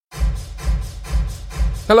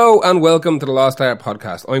Hello and welcome to the Lost Art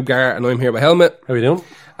Podcast. I'm Gar and I'm here with Helmet. How are you doing?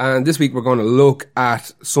 And this week we're going to look at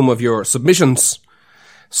some of your submissions.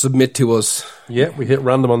 Submit to us. Yeah, we hit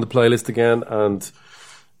random on the playlist again and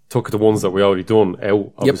took the ones that we already done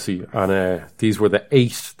out, obviously. Yep. And these were the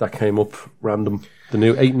 8 that came up random.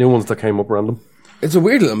 The 8 new ones that came up random. It's a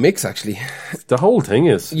weird little mix, actually. The whole thing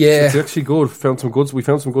is. Yeah. It's actually good. We found some good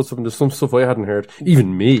stuff, and there's some stuff I hadn't heard.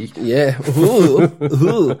 Even me. Yeah.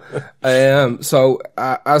 So,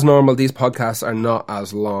 as normal, these podcasts are not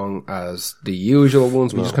as long as the usual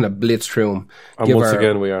ones. We just kind of blitz through them. And once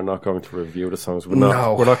again, we are not going to review the songs. We're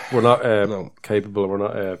not capable. We're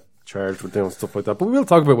not charged with doing stuff like that. But we will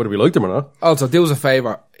talk about whether we like them or not. Also, do us a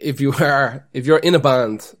favour. If you're in a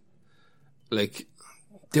band, like,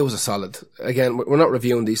 do us a solid. Again, we're not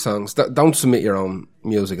reviewing these songs. Don't submit your own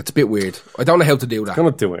music. It's a bit weird. I don't know how to do that. I'm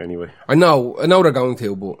going to do it anyway. I know they're going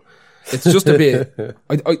to, but it's just a bit.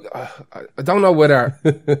 I don't know whether.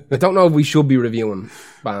 I don't know if we should be reviewing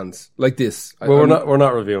bands like this. We're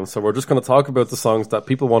not reviewing, so we're just going to talk about the songs that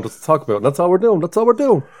people want us to talk about, and that's all we're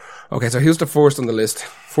doing. Okay, so here's the first on the list.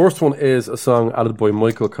 First one is a song added by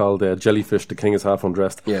Michael called Jellyfish, The King is Half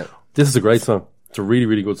Undressed. Yeah. This is a great song. It's a really,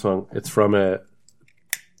 really good song. It's from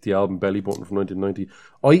the album Belly Button from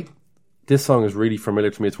 1990. This song is really familiar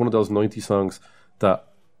to me. It's one of those 90 songs that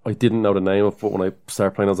I didn't know the name of, but when I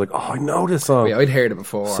started playing, I was like, oh, I know this song. Yeah, I'd heard it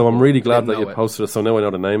before. So I'm really glad that you posted it. So now I know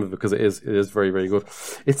the name of it because it is very, very good.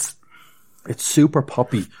 It's super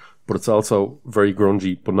poppy, but it's also very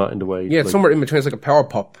grungy, but not in the way. Yeah, it's somewhere in between. It's like a power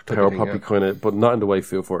pop. Kind of, but not in the way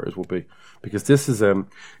Foo Fighters would be. Because this is,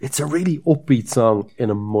 it's a really upbeat song in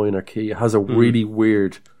a minor key. It has a really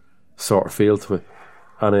weird sort of feel to it.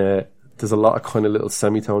 And there's a lot of kind of little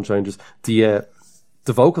semitone changes. The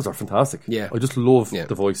vocals are fantastic. Yeah, I just love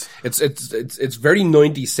the voice. It's very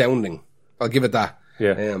 90s sounding. I'll give it that.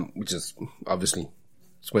 Yeah, which is obviously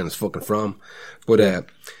it's when it's fucking from. But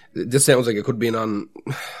this sounds like it could be on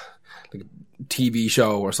like a TV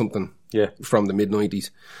show or something. Yeah, from the mid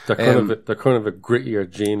 90s. They're kind of a grittier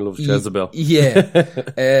Gene Loves Jezebel.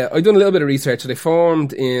 Yeah, I've done a little bit of research. So they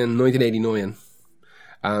formed in 1989,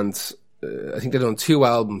 and I think they've done 2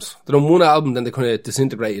 albums. They've done 1 album, then they kind of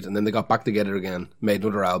disintegrated, and then they got back together again, made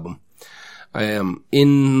another album. I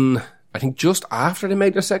think just after they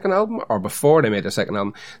made their second album, or before they made their second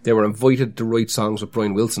album, they were invited to write songs with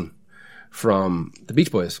Brian Wilson from the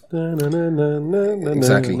Beach Boys.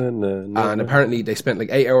 Exactly. And apparently they spent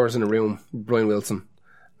like 8 hours in a room with Brian Wilson,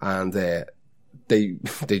 and they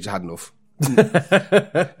just had enough.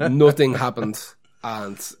 Nothing happened,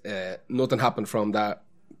 and nothing happened from that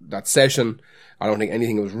session. I don't think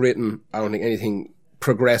anything was written. I don't think anything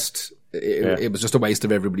progressed. It was just a waste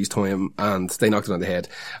of everybody's time, and they knocked it on the head.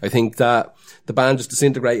 I think that the band just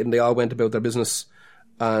disintegrated and they all went about their business,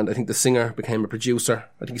 and I think the singer became a producer.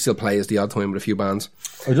 I think he still plays the odd time with a few bands.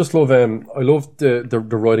 I just love I love the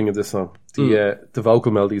writing of this song. The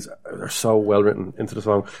vocal melodies are so well written into the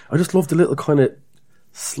song. I just love the little kind of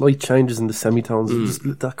slight changes in the semitones.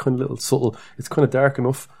 Just that kind of little subtle. It's kind of dark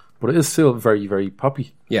enough, but it is still very, very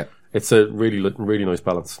poppy. Yeah. It's a really, really nice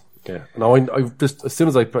balance. Yeah. Now, I just, as soon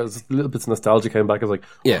as little bits of nostalgia came back, I was like,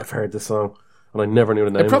 I've heard this song. And I never knew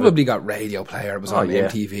the name of it. It probably got radio player. It was on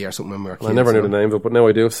MTV or something when we were kids. I never knew the name of it, but now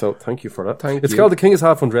I do, so thank you for that. Thank you. It's called The King is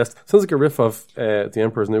Half Undressed. Sounds like a riff of The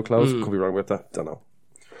Emperor's New Clothes. Could be wrong with that. Don't know.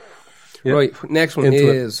 Yeah. Right. Next one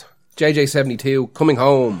is JJ72, Coming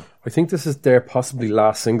Home. I think this is their possibly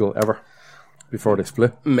last single ever before they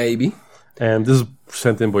split. Maybe. This is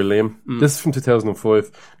sent in by Liam. This is from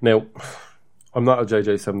 2005. Now, I'm not a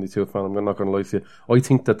JJ72 fan. I'm not going to lie to you. I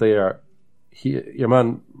think that they are. Your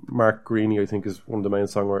man Mark Greaney, I think, is one of the main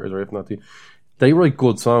songwriters, or if not they write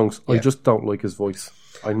good songs. Yeah. I just don't like his voice.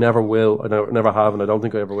 I never will. I never have, and I don't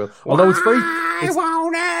think I ever will. Although it's very.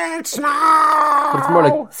 Won't it snow? But it's more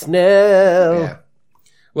like snow. Yeah.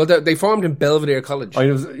 Well, they formed in Belvedere College. I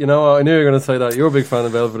knew you were going to say that. You're a big fan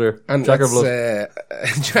of Belvedere. And Jack or Blood.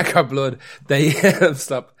 Jack or Blood. They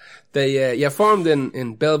stop. They formed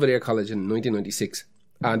in Belvedere College in 1996,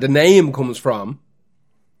 and the name comes from.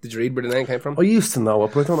 Did you read where the name came from? I used to know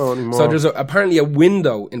it, but I don't know anymore. So there's apparently a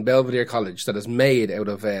window in Belvedere College that is made out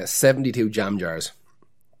of 72 jam jars.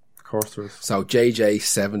 Of course there is. So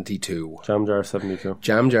JJ72. Jam Jar 72.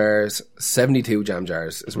 Jam jars, 72 jam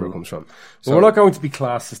jars is where it comes from. So we're not going to be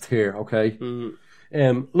classist here, okay?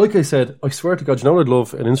 Like I said, I swear to God, you know what I'd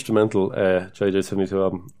love? An instrumental JJ72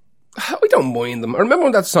 album. I don't mind them. I remember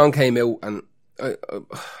when that song came out, and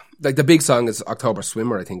like the big song is October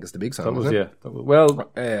Swimmer, I think is the big song. That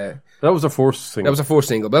was the first single. That was the first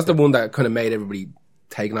single. But that's the one that kind of made everybody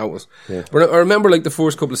take notice. Yeah. But I remember like the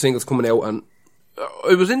first couple of singles coming out, and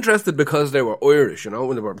I was interested because they were Irish, you know,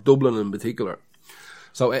 when they were Dublin in particular.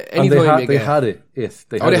 So And anytime they had it.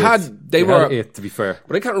 They were had it, to be fair.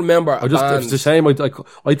 But I can't remember. It's a shame.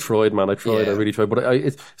 I tried, man. I really tried.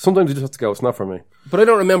 But sometimes you just have to go. It's not for me. But I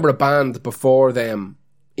don't remember a band before them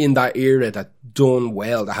in that era that done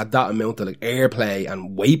well, that had that amount of like airplay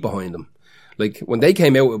and weight behind them. Like when they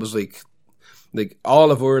came out, it was like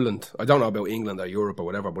all of Ireland. I don't know about England or Europe or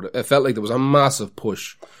whatever, but it felt like there was a massive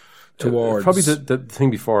push towards. Probably the thing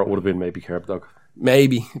before it would have been maybe Curb Dog.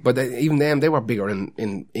 Maybe, but even them, they were bigger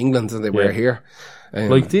in England than they were here.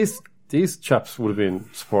 Like these chaps would have been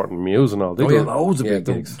supporting Muse and all. They did loads of big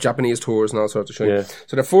gigs, Japanese tours and all sorts of shit. Yeah.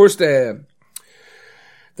 So their first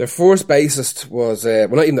bassist was well,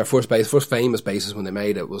 not even their first famous bassist when they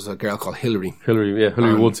made it was a girl called Hillary.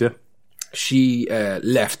 Hillary Woods. Yeah, she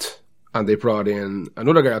left, and they brought in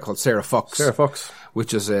another girl called Sarah Fox.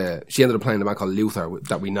 Which is, she ended up playing the band called Luther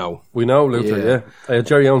that we know. We know Luther, yeah.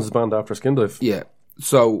 Jerry owns his band after Skin Dive. Yeah.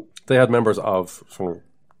 So. They had members of, throw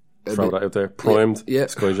that out there, Primed,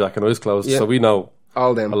 Skyjack and Eyes Closed. Yeah. So we know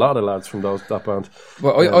all them. A lot of lads from that band.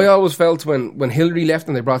 But I always felt when Hillary left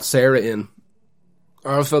and they brought Sarah in,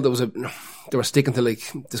 I always felt they were sticking to like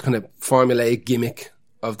this kind of formulaic gimmick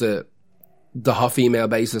of the hot female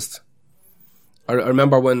bassist. I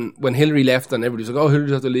remember when Hillary left and everybody was like, oh,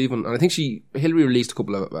 Hillary's have to leave. And I think Hillary released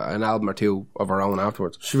an album or two of her own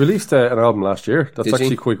afterwards. She released an album last year. That's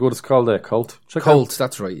actually quite good. It's called Cult. Cult,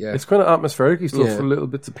 that's right, yeah. It's kind of atmospheric stuff for little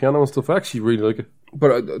bits of piano and stuff. I actually really like it.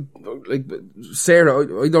 But like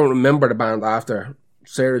Sarah, I don't remember the band after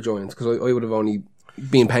Sarah joined because I would have only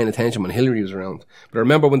been paying attention when Hillary was around. But I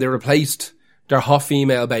remember when they replaced their hot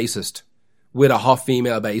female bassist with a hot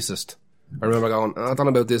female bassist. I remember going, I don't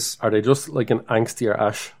know about this. Are they just like an angstier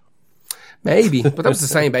Ash? Maybe, but that was the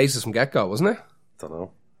same bassist from get-go, wasn't it? Don't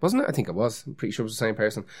know. Wasn't it? I think it was. I'm pretty sure it was the same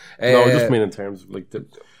person. No, I just mean in terms of like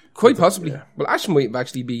quite possibly. Yeah. Well, Ash might have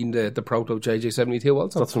actually been the proto JJ72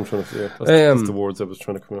 also. That's what I'm trying to say. That's the words I was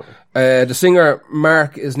trying to come out with. The singer,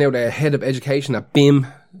 Mark, is now the head of education at BIM,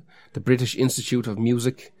 the British Institute of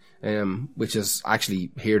Music. Which is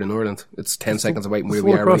actually here in Ireland. It's 10 seconds away from where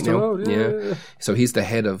we are right now. Yeah. So he's the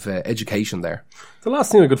head of education there. The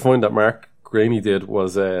last thing I could find that Mark Graney did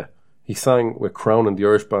was he sang with Crown and the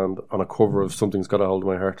Irish Band on a cover of Something's Got a Hold of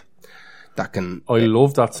My Heart. I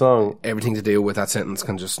love that song. Everything to do with that sentence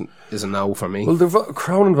is a no for me. Well, the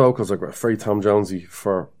Crown and vocals are very Tom Jonesy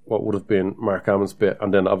for what would have been Mark Ammon's bit,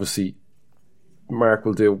 and then obviously Mark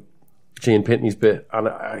will do Gene Pitney's bit,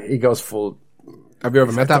 and he goes full. Have you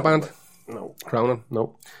ever met that band? No. Crownin'?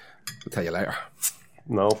 No. I'll tell you later.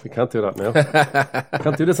 No, we can't do that now. We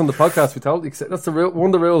can't do this on the podcast. We told you. That's one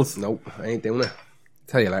of the rules. Nope, I ain't doing it. I'll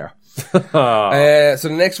tell you later. So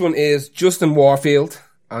the next one is Justin Warfield,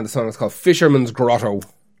 and the song is called Fisherman's Grotto.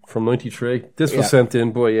 From 93. This was sent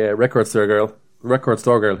in by Record Store Girl,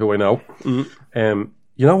 who I know. Mm-hmm.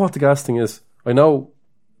 You know what the gas thing is? I know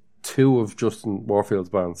two of Justin Warfield's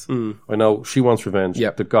bands. I know She Wants Revenge,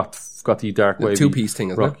 the Gotti Dark Wavy two-piece thing,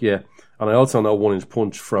 isn't rock, it? Yeah. And I also know 1 Inch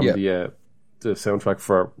Punch from the soundtrack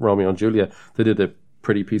for Romeo and Juliet. They did a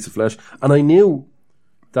Pretty Piece of Flesh. And I knew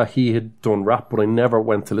that he had done rap, but I never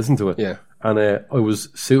went to listen to it. Yeah. And I was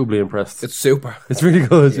suitably impressed. It's super. It's really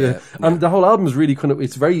good, yeah. And the whole album is really kind of,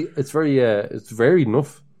 it's varied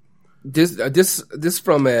enough. This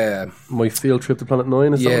from My Field Trip to Planet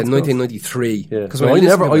 9 is 1993. Yeah, because I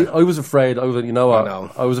was afraid. I was like,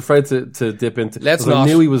 I was afraid to dip into. Let's not.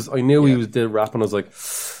 I knew he did rap, and I was like,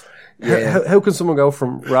 how can someone go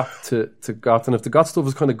from rap to goth? And if the goth stuff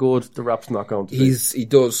is kind of good, the rap's not going to. He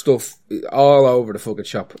does stuff all over the fucking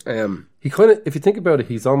shop. He kind of, if you think about it,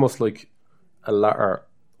 he's almost like a latter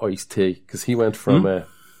Ice-T, because he went from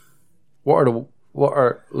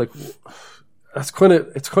it's kind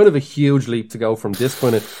of a huge leap to go from this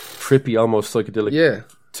kind of trippy, almost psychedelic,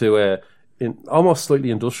 to almost slightly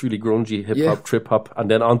industrially grungy hip hop, trip hop, and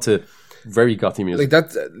then onto very gothy music.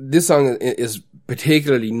 Like that, this song is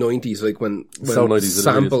particularly 90s, like when so 90s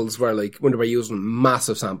samples were like, when they were using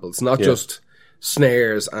massive samples, not just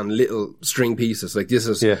snares and little string pieces. Like this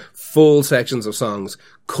is full sections of songs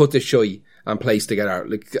cut to shy and placed together,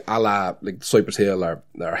 like a la like Cypress Hill or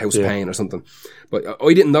House of Pain or something. But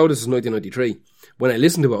I didn't know this was 1993. When I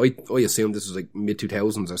listened to it, I assumed this was like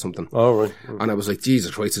mid-2000s or something. Oh, right. And I was like, Jesus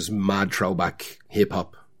Christ, this is mad throwback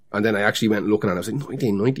hip-hop. And then I actually went looking and I was like,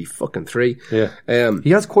 1993. Yeah. He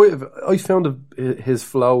has I found his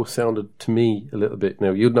flow sounded to me a little bit,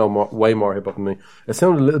 now you'd know way more hip-hop than me. It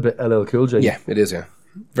sounded a little bit LL Cool J. Yeah, it is, yeah.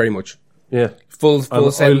 Very much. Yeah. Full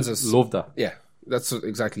sentences. I love that. Yeah, that's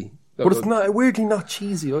exactly. But it's not weirdly not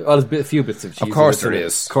cheesy. Oh, there's a few bits of cheese. Of course there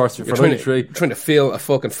is. Of course, You're for trying 93. trying to fill a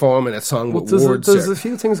fucking form in a song with words. There's there. a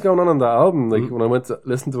few things going on that album. Like when I went to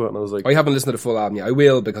listen to it, and I was like, I haven't listened to the full album yet. I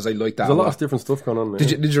will because I like that. there's a lot of different stuff going on.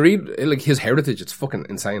 Did you read like his heritage? It's fucking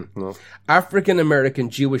insane. No. African American,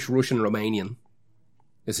 Jewish, Russian, Romanian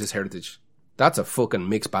is his heritage. That's a fucking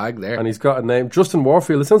mixed bag there. And he's got a name, Justin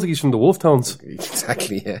Warfield. It sounds like he's from the Wolftones.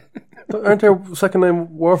 Exactly. Yeah. Aren't there second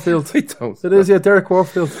name Warfield? I don't. It is, yeah, Derek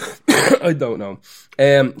Warfield. I don't know.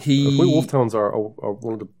 He. My Wolftones are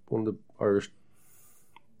one of the Irish.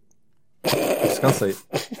 I just can't say it.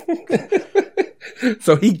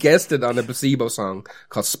 So he guested on a Placebo song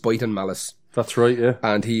called "Spite and Malice," That's right, yeah.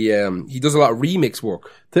 and he does a lot of remix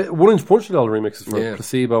work. The 1 Inch Punch did all the remixes for Yeah.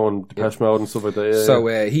 Placebo and Depeche Mode and stuff like that. Yeah, So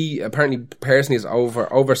he apparently personally is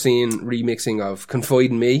overseeing remixing of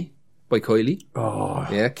 "Confide in Me" by Kylie. Oh,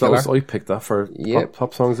 Yeah, that killer. was, I picked that for Yeah.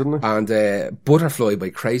 pop songs, didn't I? And "Butterfly" by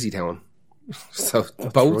Crazy Town. So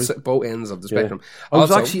both ends of the Yeah. spectrum. I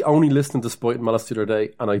was Also, actually only listening to Spite and Malice the other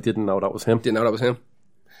day, and I didn't know that was him didn't know that was him.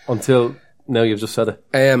 until now. You've just said it.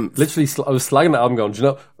 Literally, I was slagging the album, going, "Do you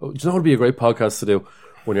know what would be a great podcast to do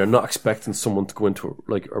when you're not expecting someone to go into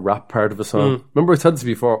like a rap part of a song?" Remember I said this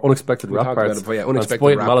before, unexpected rap talked about parts. it before, yeah, And unexpected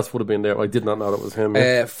Spite rap. and Malice would have been there. I did not know that was him.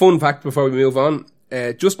 Yeah. Fun fact before we move on: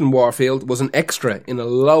 Justin Warfield was an extra in a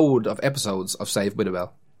load of episodes of Saved by the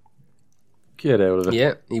Bell. Get out of it.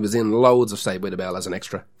 Yeah, he was in loads of Saved by the Bell as an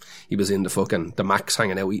extra. He was in the Max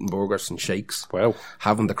hanging out eating burgers and shakes. Wow.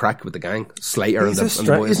 Having the crack with the gang. Slater and He's the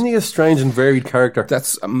boys. isn't he a strange and varied character?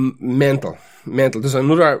 That's mental. There's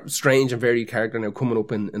another strange and varied character now coming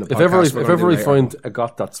up in a podcast. If ever I find a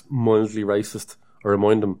got that's mildly racist, I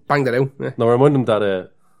remind him. Bang that out. Yeah. No, I remind him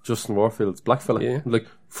that Justin Warfield's black fella. Yeah. Like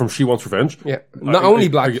from She Wants Revenge. Yeah. Not only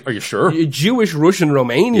black. Are you sure? Jewish, Russian,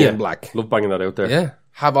 Romanian black. Love banging that out there. Yeah.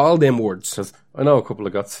 Have all them words. Because I know a couple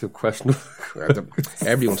of guys who question.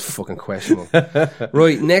 Everyone's fucking questionable.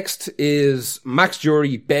 Right, next is Max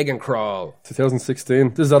Jury, Beg and Crawl.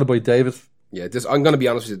 2016. This is added by David. Yeah, I'm going to be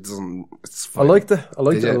honest with you, it's I fine. liked it. I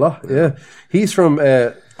liked Did it a you? lot. Yeah. He's from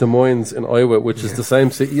Des Moines in Iowa, which is the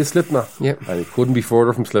same city as Slipknot. Yeah. And he couldn't be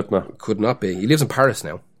further from Slipknot. Could not be. He lives in Paris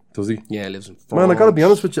now. Does he? Yeah, he lives in Man, I gotta be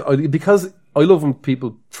honest with you. Because I love when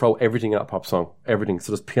people throw everything at a pop song. Everything.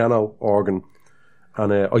 So there's piano, organ,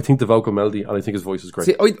 and I think the vocal melody, and I think his voice is great.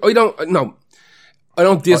 See, I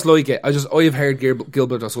don't dislike it. I've heard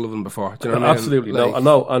Gilbert O'Sullivan before. Do you know what I mean? Absolutely. Like, No, I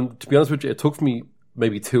know. And to be honest with you, it took me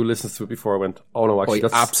maybe 2 listens to it before I went, oh no, actually I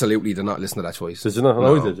that's... absolutely did not listen to that choice. Did you not?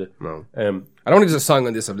 No, did you? No. The I don't think there's a song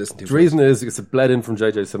on this I've listened to. reason is it's bled in from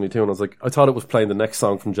JJ72, and I was like, I thought it was playing the next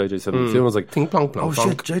song from JJ72, and I was like, Ting plonk plonk oh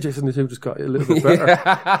plonk. shit, JJ72 just got a little bit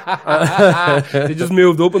better. They just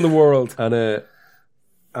moved up in the world. And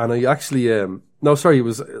I actually, no, sorry, it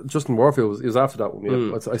was Justin Warfield. It was after that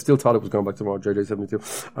one. Yeah, I still thought it was going back to more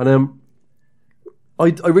JJ72, and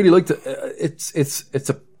I really liked it. It's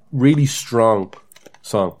a really strong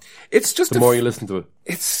song. It's just The more you listen to it,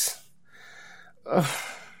 it's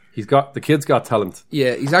the kid's got talent.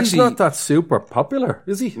 yeah. He's He's actually not that super popular,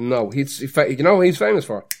 is he? no. You know what he's famous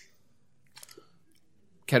for?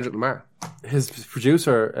 Kendrick Lamar. His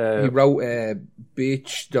producer, He wrote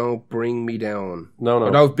 "Bitch Don't Bring Me Down." no,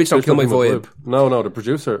 Or no, "Bitch Don't Kill My Vibe." No, the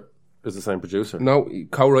producer is the same producer. No,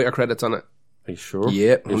 co-writer credits on it. Are you sure?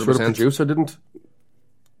 Yeah, Are you sure the 100%. producer didn't?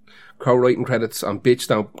 Co-writing credits on "Bitch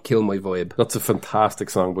Don't Kill My Vibe." That's a fantastic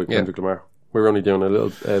song by Kendrick Lamar. We were only doing a little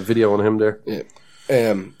video on him there. Yeah.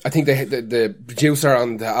 I think the producer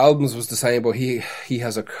on the albums was the same, but he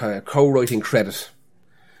has a co-writing credit.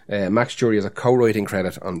 Max Jury has a co-writing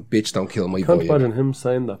credit on "Bitch Don't Kill My Can't Vibe." imagine him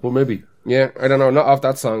saying that, but maybe Yeah, I don't know, not off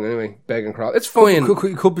that song anyway. Beg and Crawl, it's fine.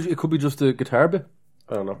 it could be just a guitar bit.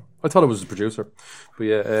 I don't know. I thought it was the producer, but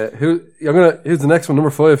yeah. Here's the next one, number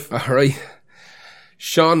 5. All right,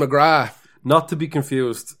 Sean McGrath. Not to be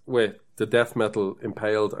confused with the death metal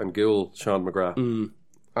Impaled and Ghoul Sean McGrath.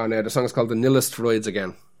 And the song is called "The Nihilist Rides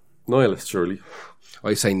Again." Nihilist, surely.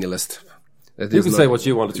 I say nihilist. You can say what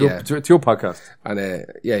you want. It's your podcast. And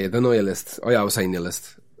the nihilist. I always say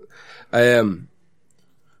nihilist.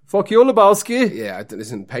 Fuck you, Lebowski. Yeah,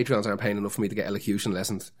 listen, Patreons aren't paying enough for me to get elocution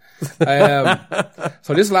lessons.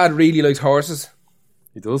 So this lad really likes horses,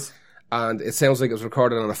 He does. and it sounds like it was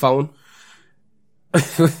recorded on a phone.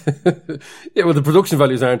 Yeah, well, the production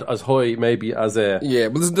values aren't as high, maybe, as Yeah,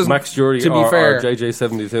 but this doesn't. Max Jury to be or fair,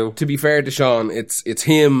 JJ72. to be fair to Sean, it's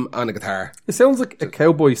him on a guitar. It sounds like a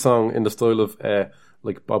cowboy song in the style of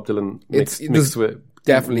like Bob Dylan mixed there's with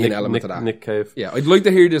definitely an element of that. Nick Cave. Yeah, I'd like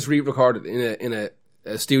to hear this re-recorded in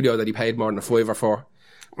a studio that he paid more than a fiver for.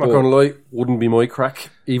 I'm not going to lie, wouldn't be my crack,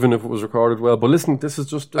 even if it was recorded well. But listen, this is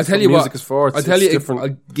just I tell you music what, is for. I tell you, different.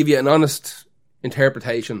 I'll give you an honest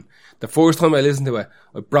interpretation. The first time I listened to it,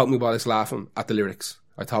 I broke my bodice laughing at the lyrics.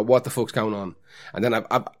 I thought, what the fuck's going on? And then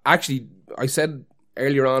I've actually, I said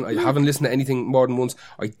earlier on, I haven't listened to anything more than once.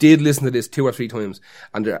 I did listen to this 2 or 3 times,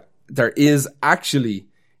 and there is actually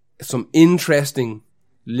some interesting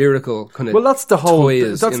lyrical kind of Well, that's the whole.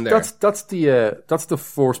 toys in there. That's the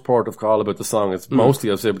first part of all about the song. It's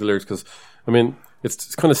mostly, I'd say, about the lyrics, because I mean,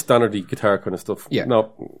 it's kind of standardy guitar kind of stuff. Yeah.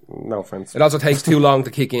 No offense. It also takes too long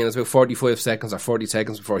to kick in. It's about 45 seconds or 40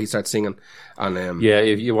 seconds before he starts singing. And Yeah,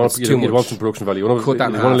 if you want too you want some production value. You want that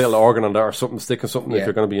in a half. little organ on there or something, sticking something Yeah. if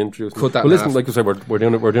you're going to be introduced. Cut that But in listen, half. like I said, we're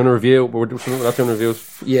doing a review. We're not doing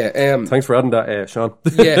reviews. yeah, Thanks for adding that, Sean.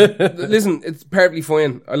 yeah. Listen, it's perfectly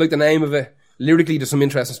fine. I like the name of it. Lyrically, there's some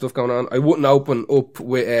interesting stuff going on. I wouldn't open up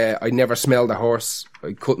with I never smelled a horse.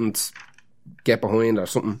 I couldn't get behind or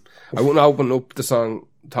something. I wouldn't open up the song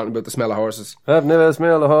talking about the smell of horses. I've never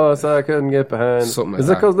smelled a horse I couldn't get behind. Something like Is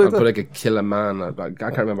that. that called like I'll put that? like a kill a man. I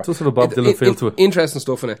can't remember. Just sort of Bob Dylan feel to it. Interesting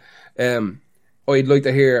stuff in it. I'd like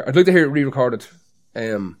to hear it re-recorded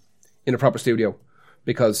in a proper studio,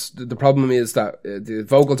 because the problem is that the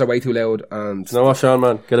vocals are way too loud, and You know what, Sean,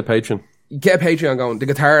 man? Get a patron. get a Patreon going. The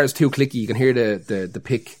guitar is too clicky. You can hear the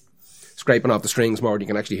pick scraping off the strings more than you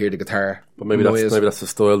can actually hear the guitar. But maybe that's the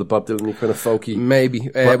style, the Bob Dylan kind of folky. Maybe.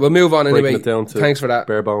 We'll move on Breaking anyway. it down to Thanks for that.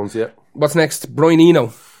 bare bones, yeah. What's next? Brian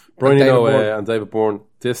Eno. Brian and David Eno Byrne. and David Byrne.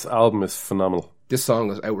 This album is phenomenal. This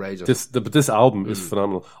song is outrageous. But this album is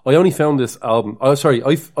phenomenal. I only found this album. Oh, sorry.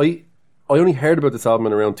 I only heard about this album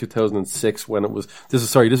in around 2006 when it was.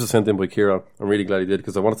 This was sent in by Kieran. I'm really glad he did,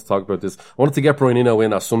 because I wanted to talk about this. I wanted to get Brian Eno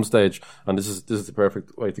in at some stage, and this is the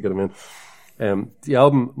perfect way to get him in. The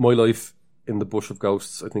album My Life in the Bush of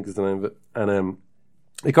Ghosts, I think is the name of it, and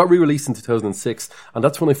it got re-released in 2006, and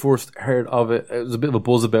that's when I first heard of it. It was a bit of a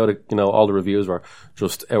buzz about it. You know, all the reviews were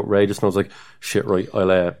just outrageous, and I was like, "Shit, right?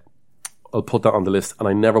 I'll put that on the list." And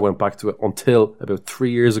I never went back to it until about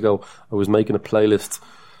 3 years ago. I was making a playlist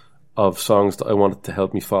of songs that I wanted to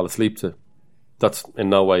help me fall asleep to. That's in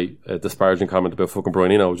no way a disparaging comment about fucking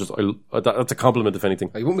Brian Eno. Just that's a compliment, if anything.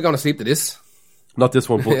 You wouldn't be going to sleep to this. Not this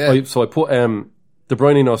one, but Yeah. I put the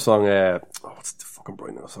Brian Eno song. What's the fucking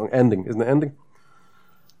Brian Eno song? Ending, isn't it? Ending.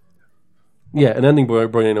 Yeah, an ending by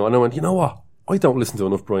Brian Eno. And I went, you know what? I don't listen to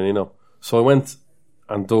enough Brian Eno. So I went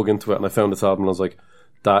and dug into it, and I found this album, and I was like,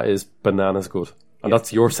 that is bananas good. And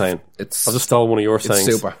that's your saying. I just stole one of your sayings.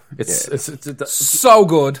 super. It's So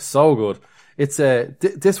good. so good. It's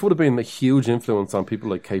this would have been a huge influence on people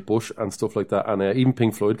like Kate Bush and stuff like that. And even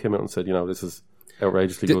Pink Floyd came out and said, you know, this is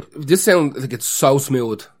outrageously good. This sounds like it's so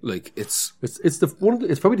smooth. Like it's It's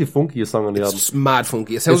probably the funkiest song on the album. just mad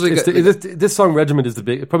funky. It sounds This song Regiment is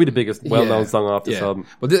probably the biggest well-known song off this album.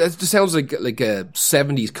 But it just sounds like a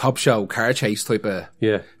 70s cop show car chase type of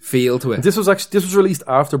Yeah. feel to it. This was released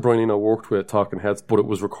after Brian Eno worked with Talking Heads, but it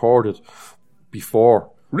was recorded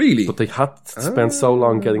before. Really? But they had to spend so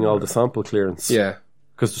long getting all the sample clearance. Yeah.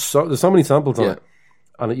 Because there's so many samples on Yeah. it,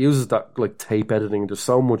 and it uses that like tape editing. There's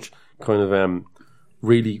so much kind of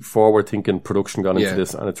really forward thinking production gone into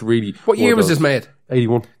this, and it's really. What year was this made?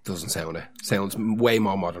 81. Doesn't sound it. Sounds way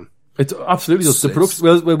more modern. It absolutely does. The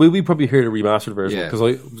production. Well, we probably hear the remastered version Yeah.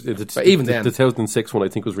 because But even then, the 2006 one I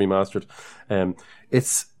think was remastered.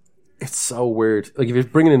 It's so weird. Like if you're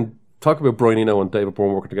bringing in. Talk about Brian Eno and David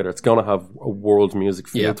Byrne working together. It's going to have a world music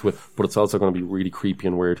feel to it, but it's also going to be really creepy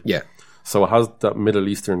and weird. Yeah. So it has that Middle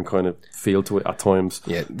Eastern kind of feel to it at times.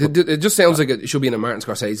 Yeah. It just sounds like it should be in a Martin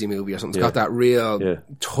Scorsese movie or something. It's got that real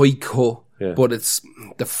tight cut, but it's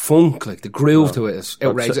the funk, like the groove to it is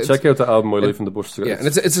outrageous. Check out the album My Life in the Bush. Yeah, and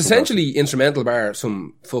it's essentially instrumental bar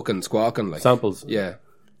some fucking squawking like samples. Yeah.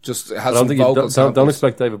 Just it has some vocals. Don't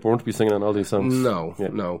expect David Byrne to be singing on all these songs.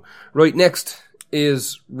 No. Right, next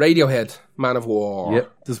is Radiohead, Man of War. Yeah,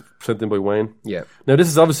 this is sent in by Wayne. Yeah. Now, this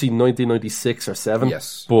is obviously 1996 or 7.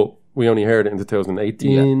 Yes. But we only heard it in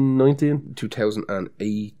 2018, 19?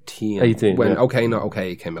 2018. 18, When yeah. Okay Not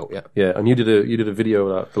Okay came out, yeah. Yeah, and you did a video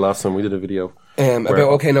of that the last time we did a video. About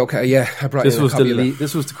Okay Not Okay, yeah. I brought This in was a the copy of lead, that.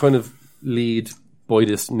 this was the kind of lead by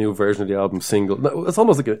this new version of the album single. No, it's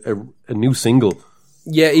almost like a new single.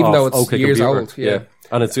 Yeah, even though off it's OK years Computer. old. Yeah.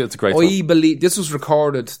 And it's a great song. I believe this was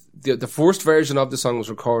recorded, the first version of the song was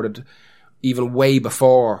recorded even way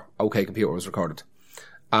before OK Computer was recorded.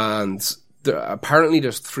 And apparently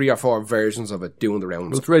there's 3 or 4 versions of it doing the rounds.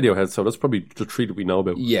 Well, it's Radiohead, so that's probably the 3 that we know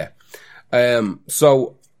about. Yeah.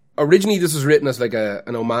 So originally this was written as like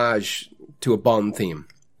an homage to a Bond theme.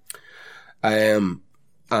 And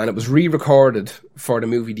it was re-recorded for the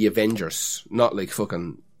movie The Avengers, not like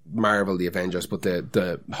fucking Marvel, the Avengers, but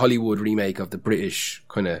the Hollywood remake of the British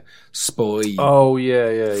kind of spy. Oh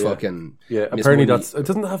yeah. Fucking Apparently it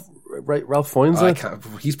doesn't have Ralph Fiennes in it.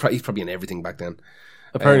 He's probably in everything back then.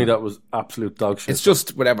 Apparently that was absolute dog shit. It's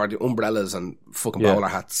just whatever, the umbrellas and fucking bowler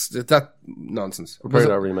hats. That nonsense.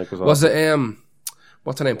 Apparently that remake was awesome. Was it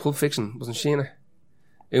what's her name? Pulp Fiction. Wasn't she in it?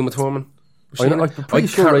 Uma Thurman. I'm pretty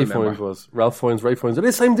sure Ray Fiennes was. Ralph Fiennes, Ray Fiennes. Are they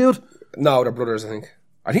the same dude? No, they're brothers, I think.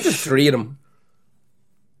 I think there's 3 of them.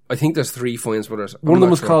 I think there's 3 Fiennes brothers. One of them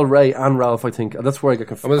was called Ray and Ralph, I think. That's where I get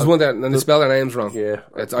confused. There's one there, and they spell their names wrong. Yeah.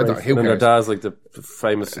 I don't know. Who and their cares? dad's like the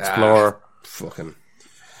famous explorer. Fucking.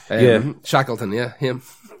 Yeah. Shackleton, yeah, him.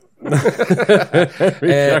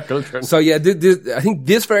 Shackleton. So yeah, I think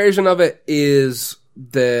this version of it is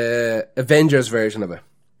the Avengers version of it.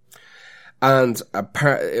 And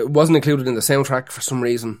it wasn't included in the soundtrack for some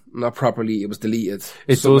reason. Not properly. It was deleted.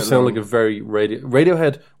 It does sound like a very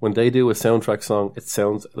Radiohead, when they do a soundtrack song, it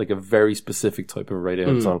sounds like a very specific type of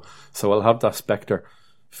Radiohead song. So it'll have that Spectre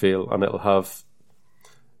feel, and it'll have...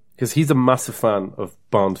 Because he's a massive fan of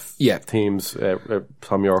Bond themes,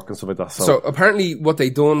 Tom York and stuff like that. So apparently what they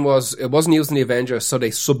done was, it wasn't used in the Avengers, so they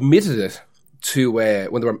submitted it to,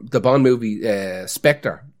 when the Bond movie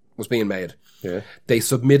Spectre was being made. Yeah. They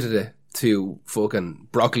submitted it to fucking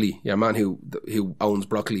Broccoli, your man who owns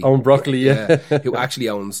Broccoli. Own Broccoli, yeah. Who actually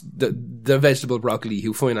owns the vegetable Broccoli,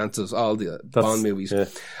 who finances all the Bond movies. Yeah.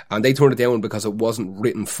 And they turned it down because it wasn't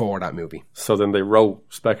written for that movie. So then they wrote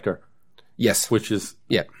Spectre. Yes. Which is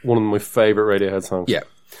one of my favourite Radiohead songs. Yeah.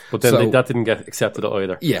 But then that didn't get accepted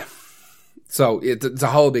either. Yeah. So it's a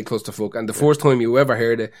whole big clusterfuck. And the first time you ever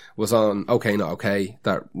heard it was on OK Not OK,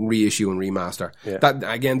 that reissue and remaster. Yeah. That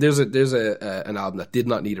again, there's an album that did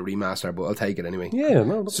not need a remaster, but I'll take it anyway. Yeah,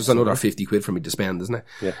 no. It's just another 50 quid for me to spend, isn't it?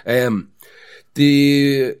 Yeah.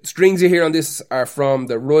 The strings you hear on this are from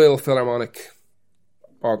the Royal Philharmonic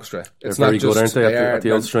Orchestra. It's very good, aren't they? At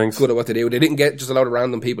the old strings. Good at what they do. They didn't get just a lot of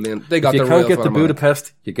random people in. They got if the you Royal can't get Philharmonic. the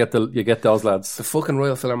Budapest, you get those lads. The fucking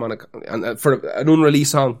Royal Philharmonic, and for an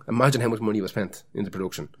unreleased song, imagine how much money was spent into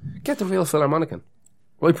production. Get the Royal Philharmonic in.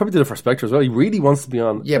 Well, he probably did it for Spectre as well. He really wants to be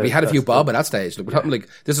on. Yeah, but he had a few bob at that stage. Like, we're talking like,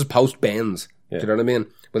 this is post Benz. Do you know what I mean?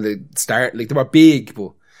 When they start, like, they were big,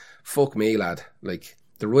 but fuck me, lad. Like,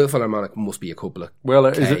 the Royal Philharmonic must be a couple of Well,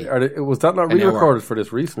 was that not re-recorded for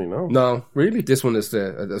this recently? No, really. This one is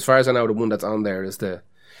as far as I know, the one that's on there is the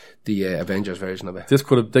Avengers version of it. They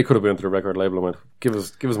could have been to the record label and went, give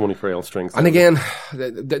us money for old strings. And again,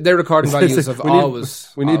 their recording values have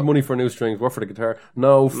always. We need money for new strings. What for the guitar?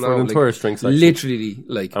 No, for the entire string section. Literally,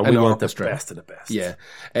 like and an we want orchestra. the best of the best. Yeah,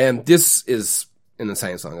 this is an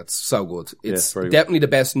insane song. It's so good. It's definitely the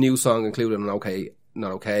best new song included in OK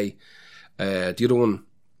Not OK. The other one.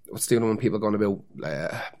 What's the other one people are going about?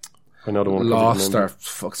 I know the one. Lost or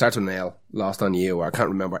starts with an L. Lost on You, or I can't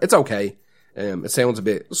remember. It's okay. It sounds a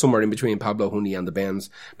bit somewhere in between Pablo Honey and the Bends,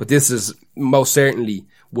 but this is most certainly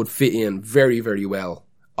would fit in very, very well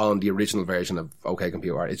on the original version of OK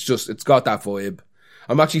Computer. It's got that vibe.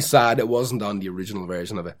 I'm actually sad it wasn't on the original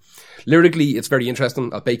version of it. Lyrically, it's very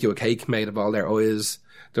interesting. I'll bake you a cake made of all their eyes.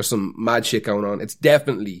 There's some mad shit going on. It's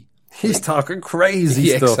definitely. He's talking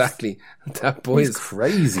crazy stuff. Exactly. That boy is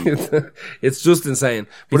crazy. It's just insane.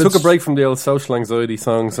 But he took a break from the old social anxiety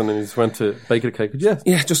songs and then he just went to bake a cake.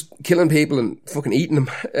 Yeah, just killing people and fucking eating them.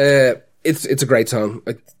 It's a great song.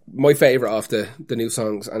 My favourite of the new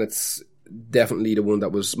songs, and it's definitely the one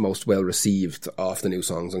that was most well received of the new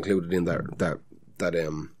songs included in that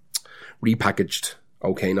repackaged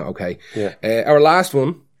OK Not OK. Yeah. Our last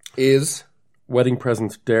one is Wedding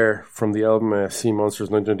Present Dare from the album Sea Monsters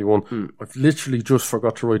 1991. I've literally just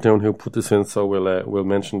forgot to write down who put this in, so we'll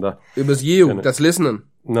mention that. It was you that's listening.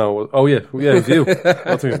 No, it was you.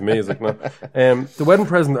 I think it's me. It's like, no. The Wedding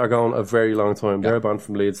Present are gone a very long time. They're a band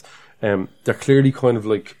from Leeds. They're clearly kind of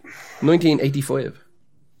like 1985.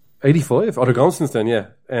 85? Oh, they're gone since then.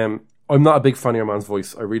 Yeah. I'm not a big fan of your man's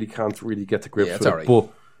voice. I really can't really get to grips with it. Right. But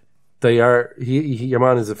they are. Your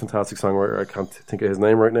man is a fantastic songwriter. I can't think of his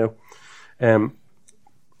name right now.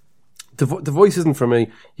 The voice isn't for me.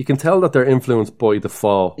 You can tell that they're influenced by The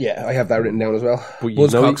Fall. Yeah, I have that written down as well. But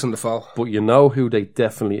Buzzcocks and The Fall. But you know who they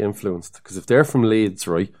definitely influenced. Because if they're from Leeds,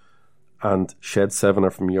 right, and Shed 7 are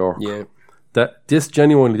from York, this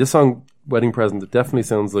song, Wedding Present, it definitely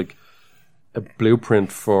sounds like a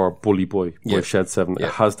blueprint for Bully Boy by Shed 7. It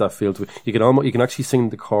has that feel to it. You can actually sing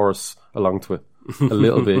the chorus along to it. A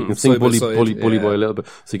little bit. You can sing Bully Boy a little bit.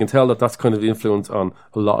 So you can tell that that's kind of the influence on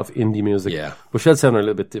a lot of indie music. Yeah. But Shed 7 are a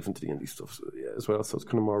little bit different to the indie stuff as well. So it's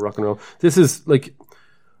kind of more rock and roll. This is like,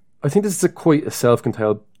 I think this is quite a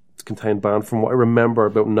self-contained band from what I remember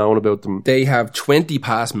about knowing about them. They have 20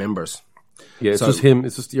 past members. Yeah, it's So just him.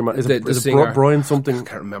 It's just your man. Is the it singer- Brian something? I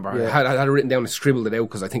can't remember. I had it written down and scribbled it out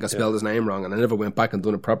because I think I spelled his name wrong and I never went back and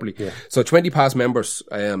done it properly. So 20 past members.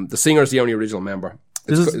 The singer is the only original member.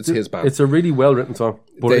 It's his band. It's a really well written song,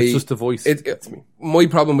 but it's just the voice. My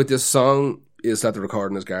problem with this song is that the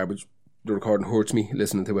recording is garbage. The recording hurts me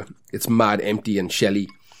listening to it. It's mad empty and shelly,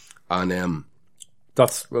 and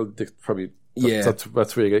that's that's where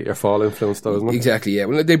you get your Fall influence, though, isn't it? Exactly. Yeah.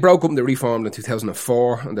 Well, they broke up and they reformed in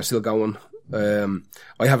 2004, and they're still going.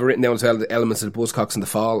 I have it written down as well. The elements of the Buzzcocks and the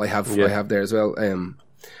Fall. I have there as well.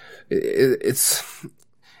 It's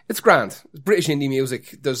grand. It's British indie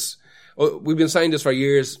music. We've been saying this for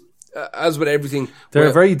years. As with everything,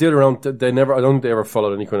 they're very dead around. I don't think they ever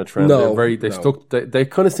followed any kind of trend. They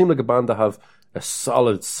kind of seem like a band that have a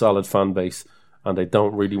solid fan base, and they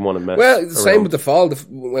don't really want to mess. Well, the same with the Fall.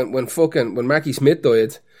 When Marky Smith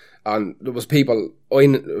died, and there was people I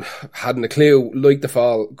hadn't a clue like the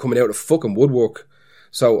Fall coming out of fucking woodwork.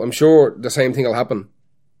 So I'm sure the same thing will happen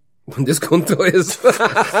when this cunt dies.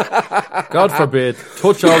 God forbid,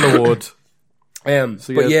 touch all the wood. I'm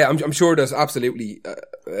sure there's absolutely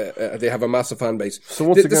they have a massive fan base.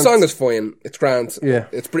 So the song is fine. It's grand. Yeah,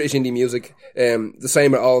 it's British indie music. The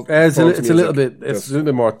same at all. It's a little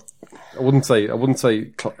bit more. I wouldn't say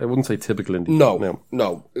typical indie. No.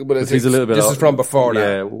 But it's a little bit. This is from before that.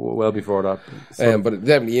 Yeah, well before that. So but it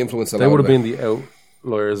definitely influenced a lot. They would have been the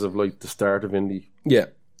outliers of like the start of indie. Yeah.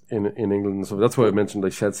 In England, so that's why I mentioned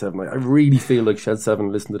like Shed 7. I really feel like Shed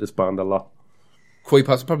 7 listened to this band a lot. Quite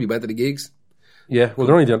possibly, probably went to the gigs. Yeah, well,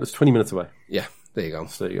 they're only down. It's 20 minutes away. Yeah, there you go.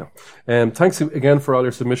 So there you go. Thanks again for all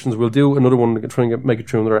your submissions. We'll do another one. Try and make it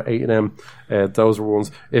through another 8 of them. Those were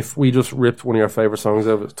ones. If we just ripped one of your favourite songs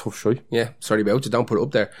out, it's tough shy. Yeah, sorry about you. Don't put it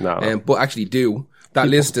up there. No. But actually do. That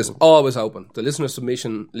list is always open. The listener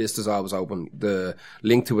submission list is always open. The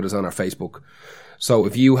link to it is on our Facebook. So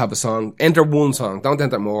if you have a song, enter one song. Don't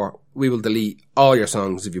enter more. We will delete all your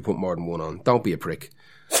songs if you put more than one on. Don't be a prick.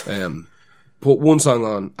 Put one song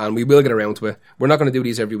on and we will get around to it. We're not going to do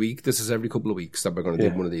these every week. This is every couple of weeks that we're going to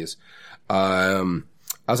do one of these.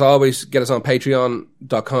 As always, get us on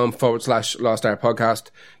patreon.com/Lost Art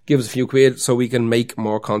Podcast. Give us a few quid so we can make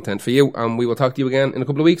more content for you. And we will talk to you again in a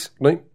couple of weeks. Right.